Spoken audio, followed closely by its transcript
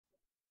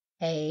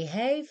Hey,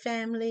 hey,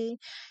 family.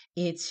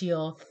 It's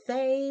your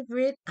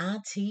favorite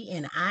auntie,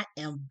 and I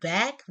am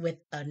back with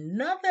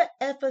another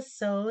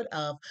episode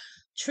of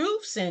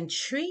Truths and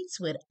Treats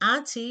with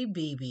Auntie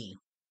BB.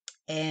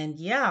 And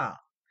y'all,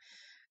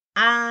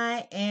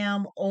 I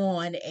am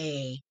on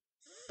a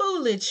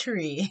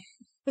foolery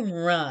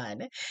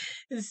run.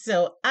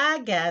 So I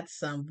got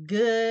some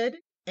good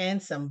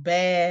and some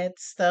bad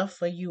stuff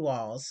for you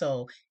all.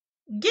 So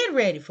get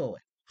ready for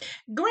it.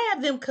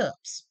 Grab them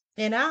cups.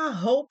 And I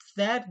hope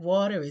that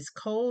water is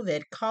cold,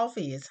 that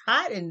coffee is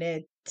hot, and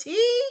that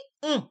tea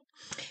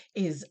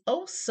is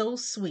oh so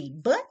sweet.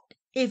 But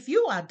if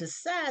you are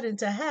deciding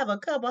to have a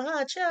cup of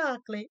hot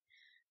chocolate,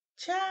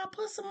 child,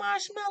 put some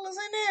marshmallows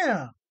in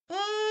there.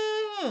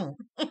 Mm.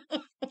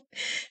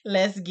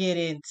 Let's get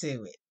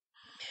into it.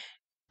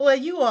 Well,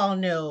 you all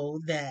know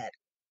that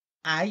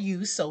I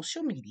use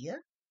social media,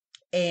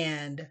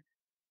 and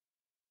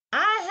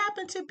I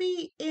happen to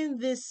be in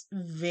this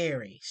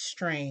very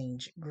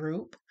strange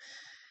group.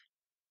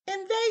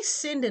 And they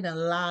send in a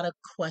lot of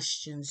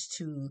questions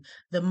to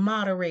the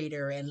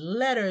moderator and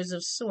letters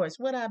of sorts.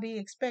 What I be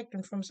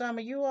expecting from some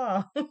of you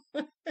all.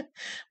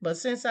 But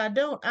since I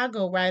don't, I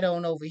go right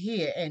on over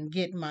here and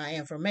get my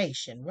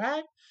information,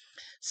 right?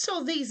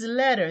 So these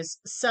letters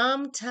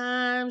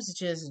sometimes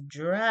just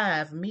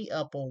drive me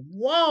up a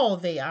wall.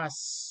 They are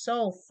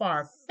so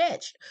far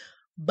fetched.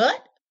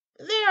 But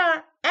there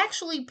are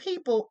actually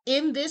people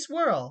in this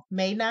world,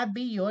 may not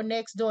be your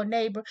next door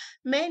neighbor,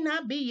 may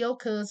not be your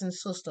cousin,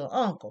 sister, or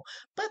uncle,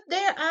 but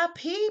there are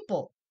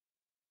people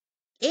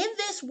in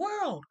this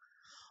world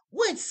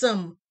with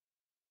some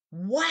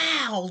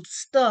wild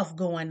stuff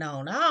going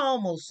on. I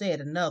almost said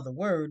another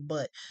word,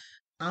 but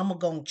I'm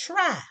going to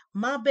try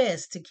my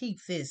best to keep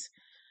this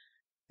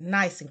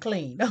nice and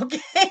clean,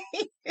 okay?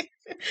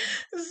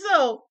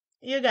 So,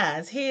 you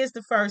guys, here's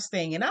the first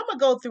thing, and I'm going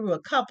to go through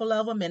a couple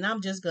of them, and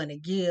I'm just going to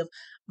give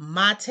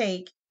my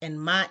take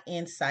and my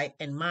insight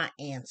and my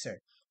answer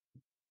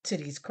to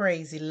these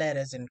crazy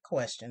letters and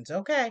questions,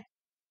 okay?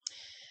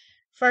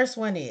 First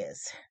one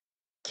is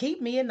keep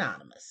me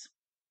anonymous.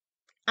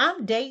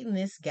 I'm dating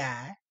this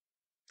guy,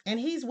 and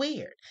he's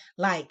weird.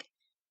 Like,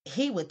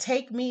 he would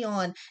take me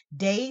on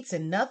dates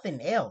and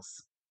nothing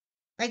else.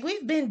 Like,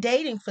 we've been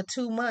dating for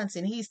 2 months,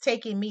 and he's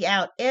taking me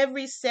out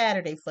every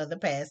Saturday for the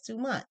past 2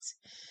 months.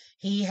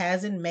 He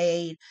hasn't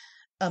made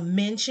a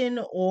mention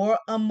or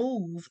a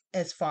move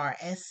as far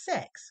as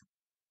sex.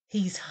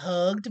 He's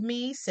hugged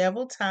me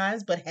several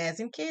times but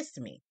hasn't kissed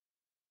me.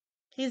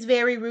 He's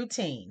very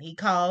routine. He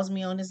calls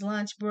me on his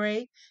lunch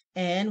break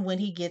and when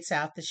he gets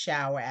out the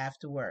shower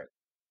after work.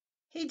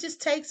 He just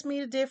takes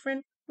me to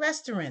different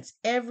restaurants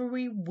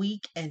every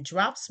week and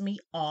drops me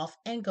off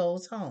and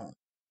goes home.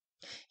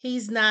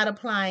 He's not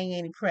applying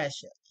any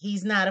pressure.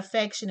 He's not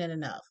affectionate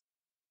enough.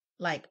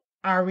 Like,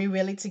 are we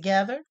really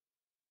together?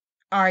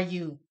 Are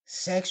you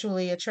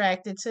sexually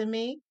attracted to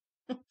me?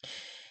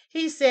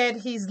 He said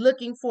he's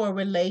looking for a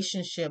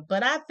relationship,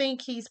 but I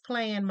think he's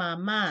playing my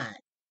mind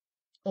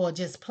or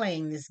just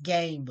playing this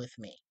game with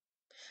me.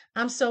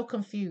 I'm so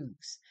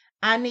confused.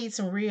 I need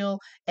some real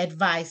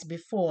advice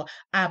before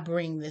I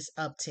bring this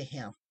up to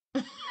him.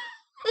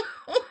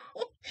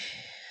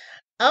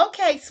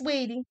 Okay,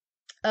 sweetie.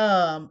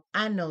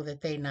 I know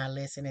that they not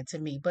listening to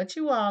me, but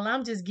you all,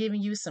 I'm just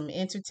giving you some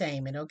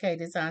entertainment, okay?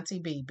 This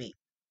Auntie BB.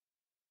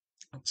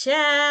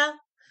 Child,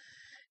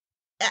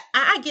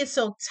 I get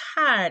so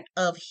tired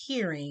of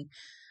hearing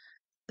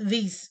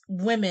these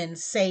women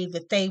say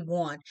that they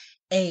want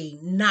a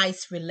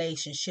nice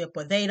relationship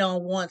or they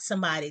don't want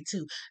somebody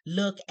to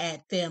look at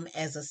them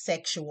as a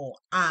sexual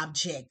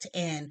object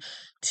and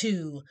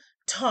to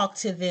talk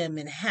to them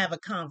and have a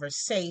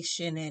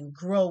conversation and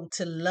grow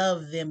to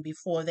love them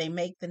before they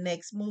make the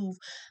next move.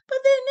 But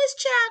then this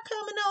child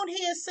coming on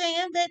here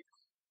saying that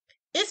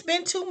it's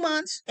been 2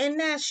 months and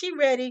now she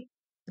ready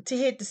to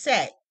hit the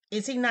sack.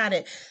 Is he not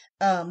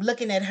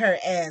looking at her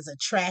as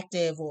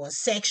attractive or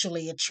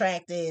sexually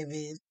attractive?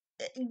 Is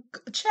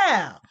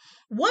child,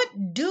 what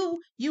do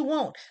you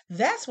want?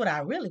 That's what I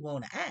really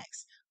want to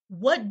ask.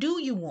 What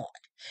do you want?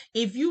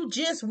 If you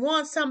just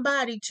want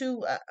somebody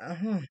to,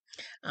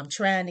 I'm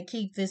trying to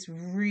keep this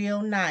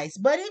real nice,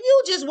 but if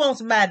you just want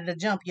somebody to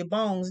jump your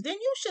bones, then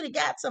you should have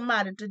got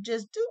somebody to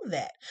just do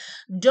that.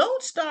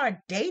 Don't start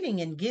dating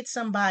and get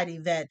somebody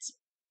that's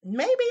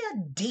maybe a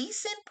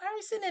decent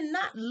person and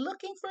not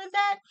looking for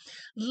that,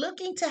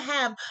 looking to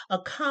have a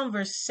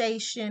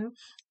conversation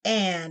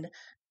and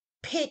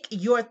pick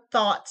your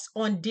thoughts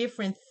on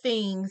different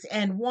things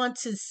and want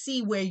to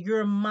see where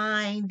your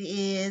mind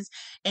is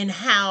and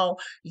how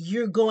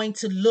you're going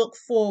to look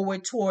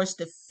forward towards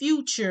the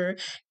future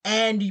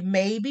and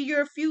maybe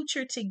your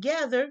future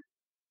together.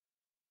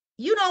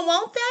 You don't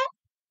want that?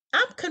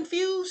 I'm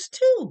confused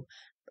too.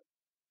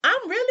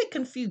 I'm really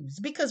confused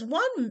because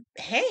one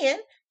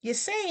hand, you're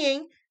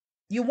saying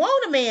you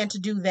want a man to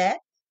do that.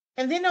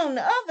 And then on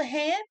the other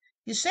hand,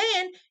 you're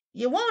saying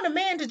you want a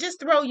man to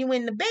just throw you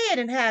in the bed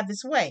and have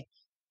his way.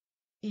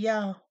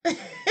 Y'all,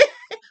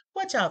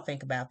 what y'all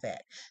think about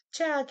that?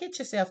 Child, get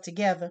yourself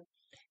together.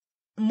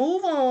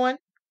 Move on.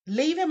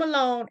 Leave him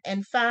alone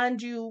and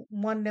find you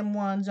one of them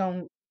ones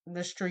on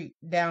the street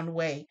down the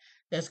way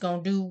that's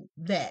going to do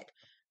that.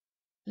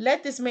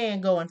 Let this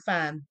man go and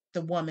find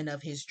the woman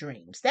of his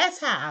dreams. That's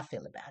how I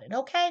feel about it.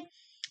 Okay.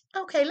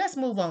 Okay. Let's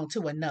move on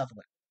to another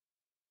one.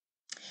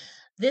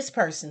 This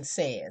person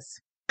says,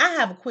 I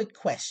have a quick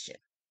question.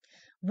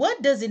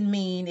 What does it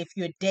mean if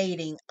you're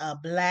dating a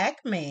black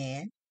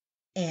man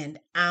and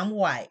I'm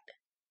white,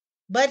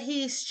 but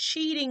he's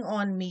cheating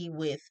on me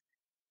with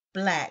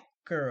black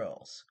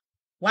girls?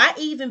 Why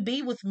even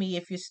be with me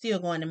if you're still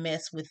going to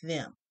mess with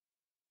them?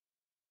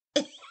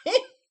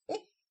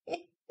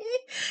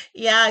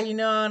 Yeah, you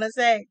know what I'm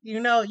saying?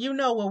 You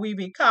know what we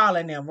be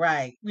calling them,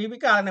 right? We be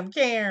calling them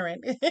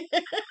Karen.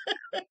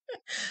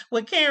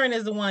 Well, Karen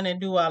is the one that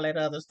do all that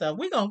other stuff.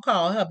 We gonna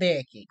call her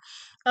Becky.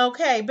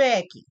 Okay,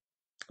 Becky.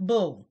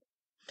 Boo.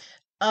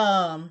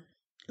 Um,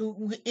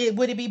 would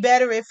it be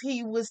better if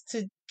he was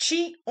to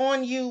cheat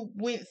on you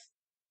with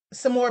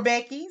some more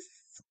Beckys?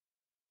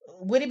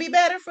 Would it be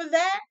better for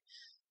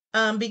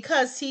that?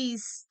 Because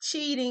he's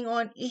cheating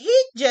on he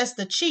just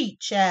a cheat,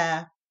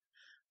 child,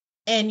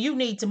 and you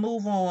need to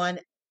move on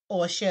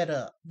or shut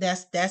up.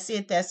 That's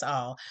it. That's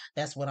all.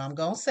 That's what I'm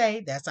gonna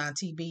say. That's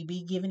Auntie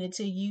BB giving it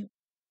to you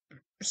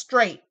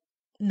straight,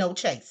 no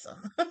chaser.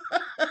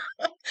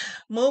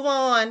 Move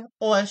on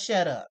or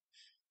shut up.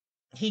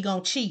 He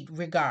gonna cheat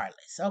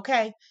regardless.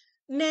 Okay.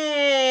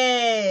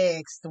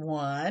 Next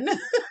one.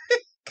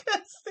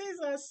 Cause these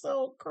are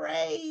so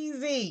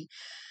crazy.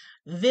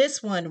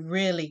 This one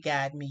really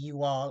got me,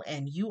 you all,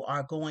 and you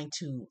are going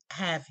to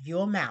have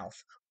your mouth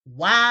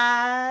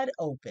wide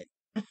open.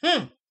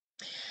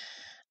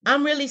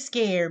 I'm really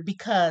scared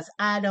because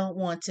I don't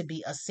want to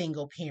be a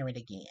single parent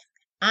again.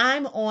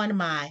 I'm on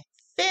my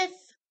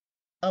fifth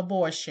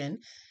abortion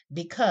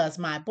because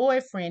my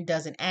boyfriend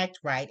doesn't act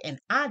right and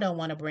I don't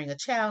want to bring a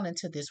child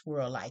into this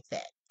world like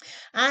that.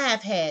 I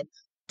have had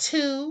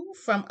two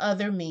from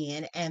other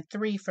men and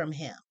three from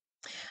him.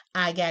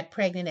 I got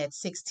pregnant at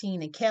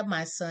 16 and kept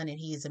my son, and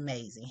he is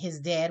amazing. His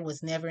dad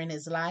was never in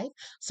his life.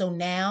 So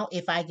now,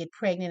 if I get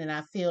pregnant and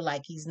I feel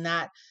like he's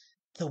not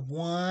the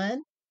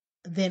one,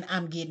 then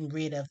I'm getting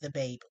rid of the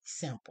baby.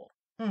 Simple.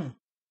 Mm.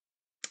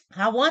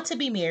 I want to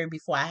be married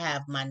before I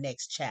have my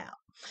next child.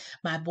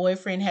 My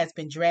boyfriend has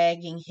been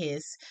dragging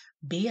his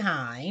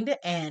behind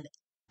and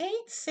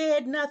ain't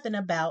said nothing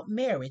about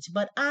marriage,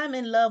 but I'm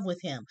in love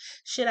with him.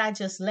 Should I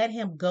just let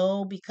him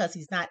go because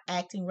he's not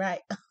acting right?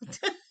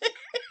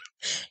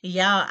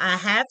 Y'all, I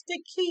have to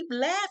keep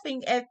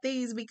laughing at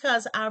these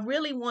because I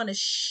really want to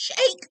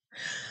shake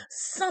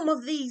some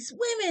of these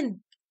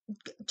women,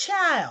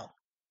 child.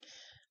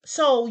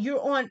 So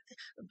I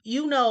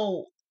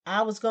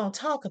was going to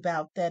talk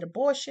about that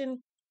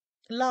abortion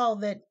law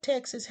that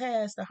Texas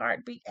has, the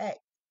Heartbeat Act.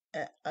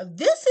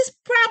 This is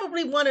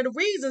probably one of the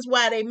reasons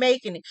why they're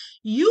making it.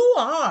 You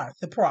are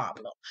the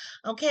problem.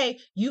 Okay.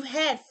 You've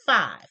had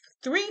five,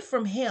 three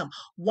from him.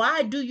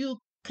 Why do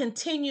you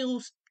continue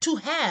to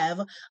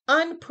have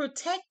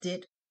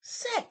unprotected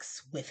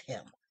sex with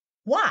him?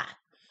 Why?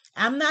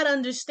 I'm not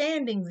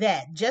understanding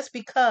that. Just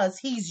because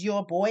he's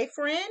your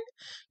boyfriend,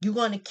 you're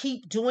going to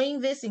keep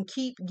doing this and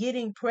keep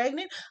getting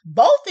pregnant.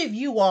 Both of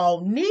you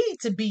all need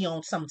to be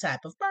on some type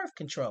of birth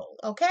control,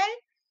 okay?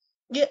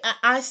 Yeah,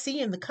 I see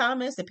in the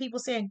comments that people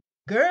saying,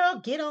 girl,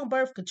 get on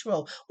birth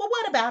control. Well,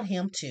 what about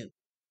him too?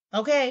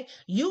 Okay?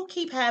 You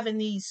keep having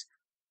these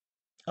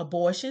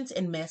abortions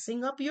and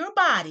messing up your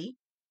body.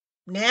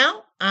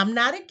 Now, I'm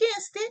not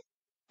against it.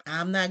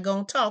 I'm not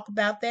going to talk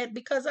about that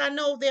because I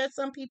know there are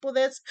some people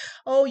that's,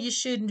 oh, you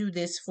shouldn't do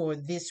this for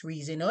this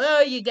reason. Or,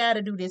 oh, you got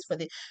to do this for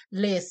this.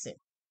 Listen,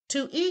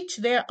 to each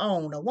their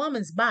own. A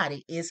woman's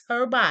body is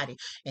her body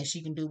and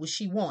she can do what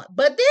she wants.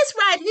 But this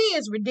right here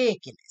is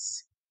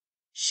ridiculous.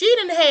 She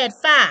done had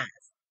five,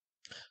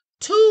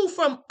 two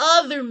from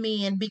other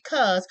men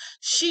because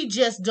she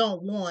just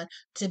don't want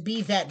to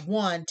be that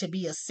one to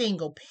be a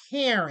single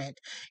parent.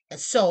 And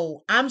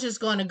so I'm just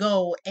going to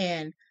go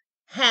and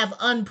have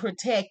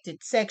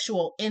unprotected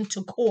sexual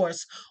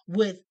intercourse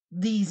with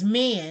these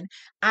men.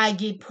 I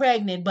get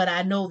pregnant, but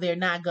I know they're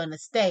not going to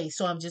stay.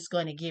 So I'm just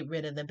going to get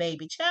rid of the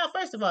baby. Child,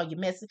 first of all, you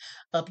mess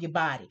up your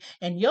body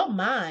and your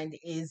mind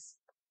is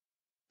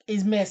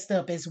messed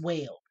up as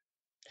well.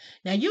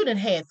 Now you done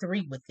had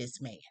three with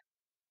this man.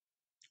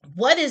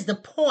 What is the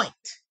point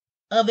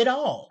of it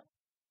all?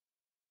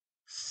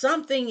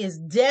 Something is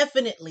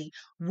definitely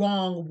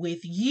wrong with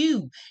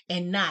you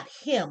and not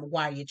him.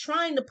 While you're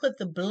trying to put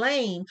the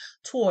blame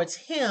towards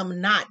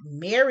him not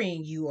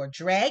marrying you or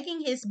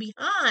dragging his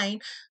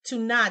behind to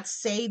not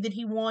say that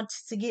he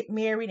wants to get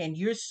married and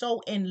you're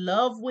so in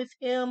love with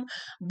him,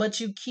 but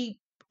you keep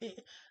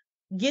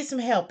get some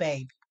help,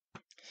 baby.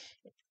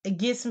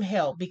 Get some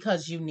help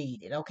because you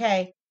need it,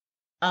 okay?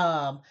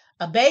 A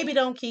baby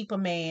don't keep a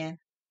man,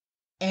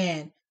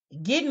 and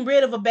getting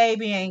rid of a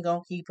baby ain't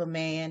gonna keep a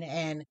man.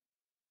 And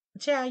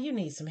child, you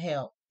need some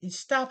help.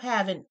 Stop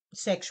having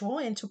sexual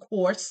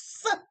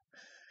intercourse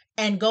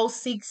and go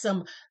seek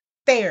some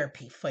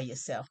therapy for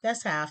yourself.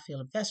 That's how I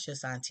feel. That's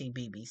just Auntie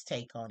BB's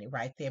take on it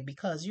right there.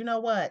 Because you know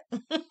what?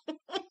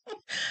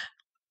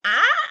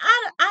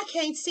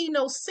 can't see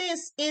no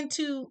sense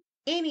into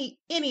any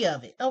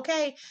of it.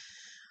 Okay.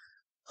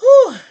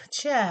 Whew,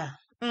 child.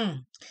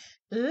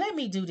 Let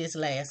me do this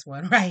last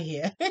one right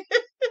here.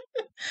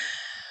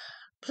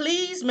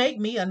 Please make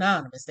me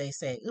anonymous, they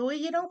say. Well,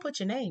 you don't put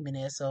your name in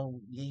there, so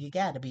you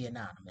got to be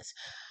anonymous.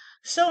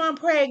 So I'm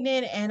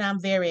pregnant and I'm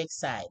very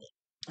excited.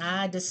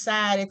 I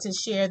decided to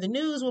share the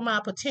news with my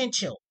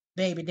potential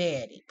baby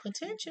daddy.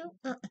 Potential?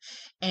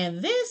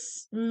 And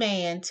this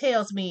man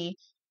tells me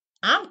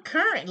I'm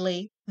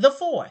currently the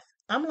fourth.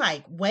 I'm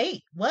like,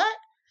 wait, what?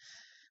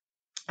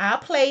 I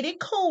played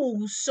it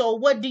cool. So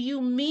what do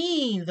you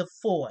mean the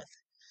fourth?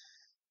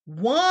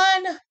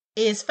 One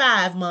is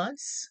 5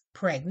 months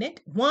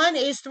pregnant, one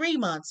is 3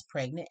 months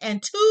pregnant,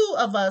 and two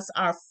of us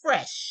are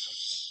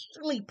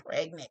freshly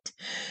pregnant.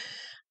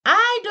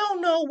 I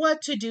don't know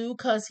what to do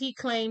because he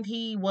claimed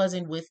he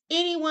wasn't with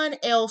anyone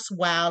else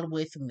while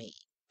with me.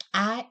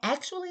 I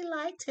actually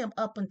liked him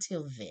up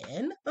until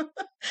then.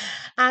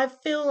 I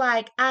feel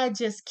like I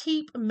just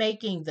keep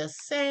making the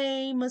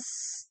same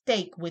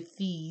mistake with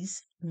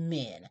these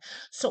men.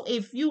 So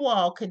if you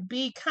all could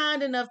be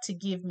kind enough to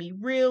give me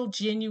real,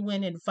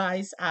 genuine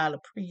advice, I'll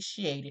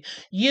appreciate it.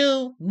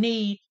 You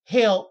need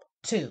help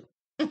too.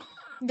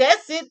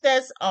 That's it,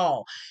 that's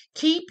all.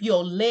 Keep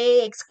your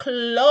legs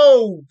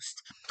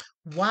closed.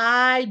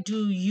 Why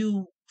do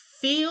you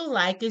feel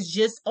like it's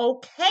just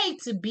okay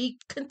to be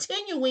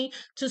continuing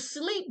to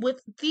sleep with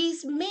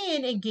these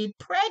men and get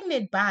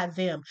pregnant by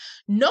them?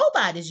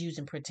 Nobody's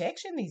using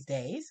protection these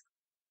days.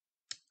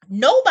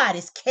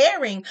 Nobody's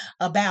caring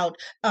about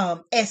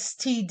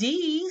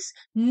STDs.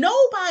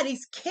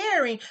 Nobody's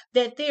caring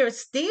that there's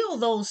still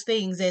those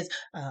things as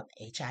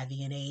HIV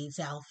and AIDS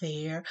out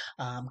there,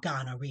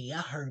 gonorrhea,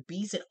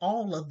 herpes, and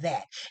all of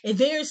that. And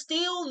there's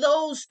still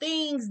those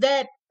things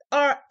that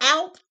are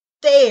out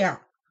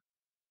there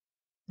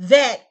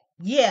that,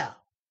 yeah,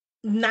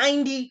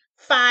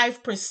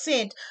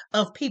 95%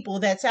 of people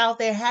that's out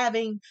there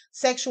having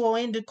sexual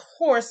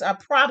intercourse are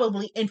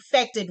probably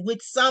infected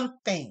with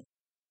something.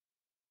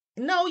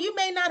 No, you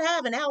may not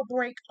have an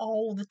outbreak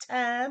all the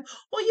time,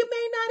 or you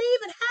may not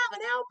even have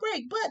an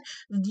outbreak, but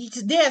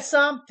there's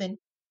something.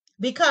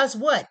 Because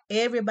what?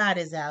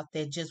 Everybody's out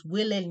there just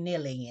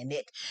willy-nilly in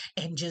it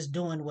and just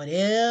doing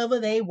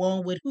whatever they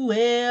want with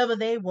whoever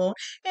they want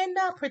and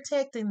not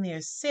protecting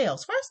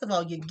themselves. First of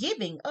all, you're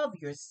giving of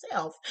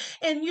yourself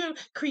and you're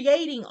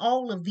creating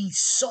all of these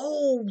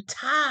soul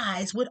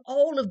ties with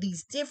all of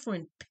these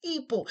different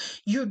people.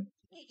 You're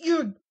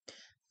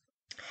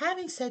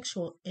having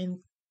sexual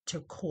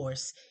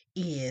intercourse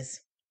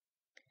is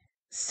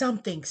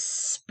something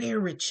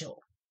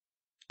spiritual.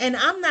 And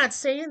I'm not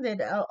saying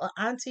that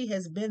Auntie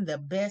has been the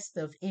best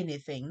of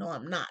anything. No,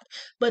 I'm not.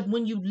 But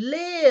when you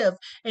live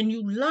and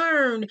you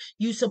learn,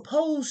 you're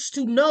supposed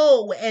to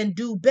know and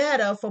do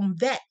better from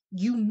that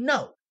you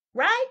know,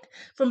 right?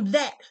 From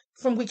that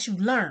from which you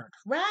learned,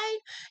 right?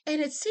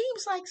 And it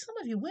seems like some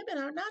of you women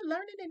are not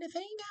learning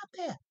anything out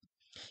there.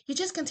 You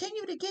just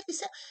continue to give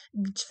yourself,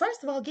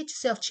 first of all, get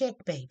yourself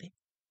checked, baby,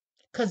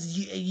 because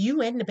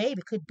you and the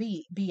baby could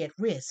be at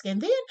risk. And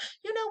then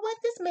you know what,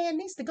 this man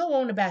needs to go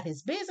on about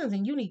his business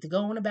and you need to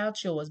go on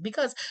about yours,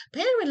 because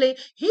apparently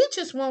he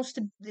just wants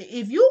to,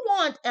 if you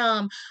want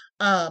a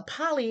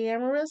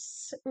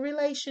polyamorous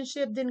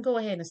relationship, then go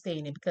ahead and stay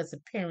in it, because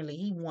apparently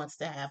he wants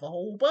to have a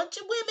whole bunch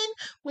of women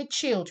with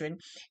children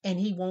and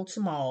he wants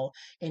them all.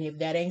 And if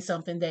that ain't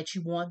something that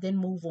you want, then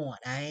move on.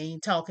 I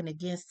ain't talking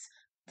against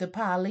the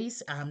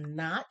police. I'm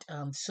not.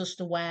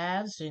 Sister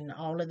wives and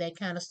all of that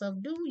kind of stuff,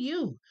 do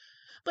you?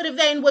 But if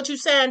that ain't what you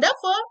signed up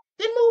for,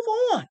 then move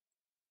on.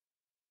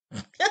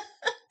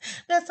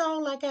 That's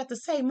all I got to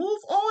say. Move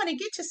on and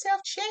get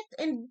yourself checked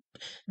and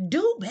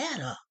do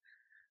better.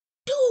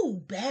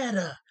 Do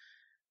better.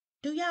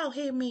 Do y'all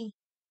hear me?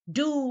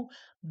 Do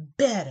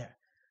better.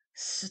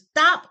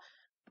 Stop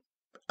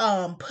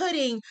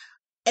putting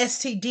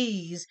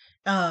STDs,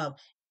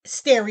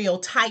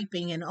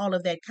 stereotyping, and all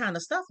of that kind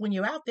of stuff when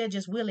you're out there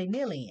just willy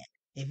nilly.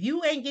 If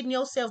you ain't getting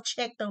yourself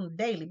checked on the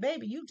daily,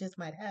 baby, you just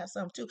might have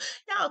something too.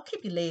 Y'all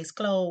keep your legs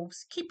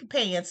closed, keep your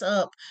pants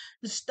up.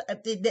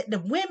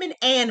 The women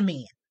and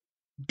men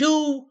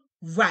do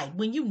right.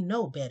 When you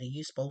know better,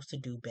 you're supposed to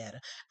do better.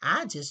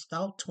 I just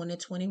thought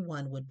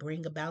 2021 would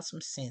bring about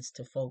some sense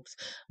to folks,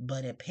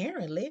 but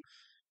apparently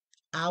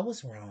I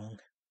was wrong.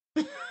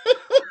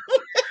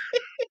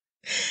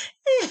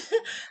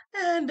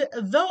 And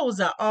those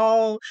are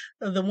all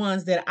the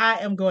ones that I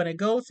am going to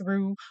go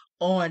through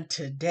on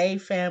today,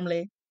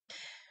 family.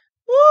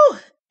 Woo!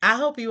 I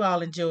hope you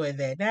all enjoyed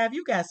that. Now, if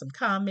you got some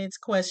comments,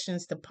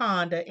 questions to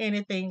ponder,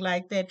 anything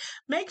like that,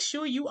 make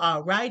sure you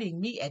are writing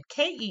me at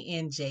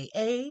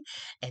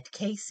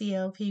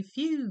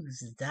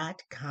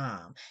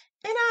kenja@kclpfuse.com.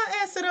 And I'll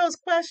answer those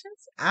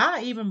questions.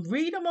 I'll even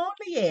read them on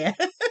the air.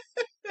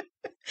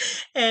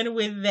 And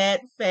with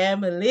that,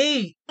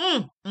 family,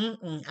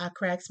 I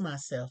cracks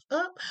myself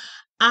up.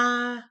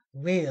 I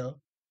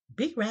will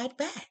be right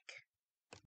back.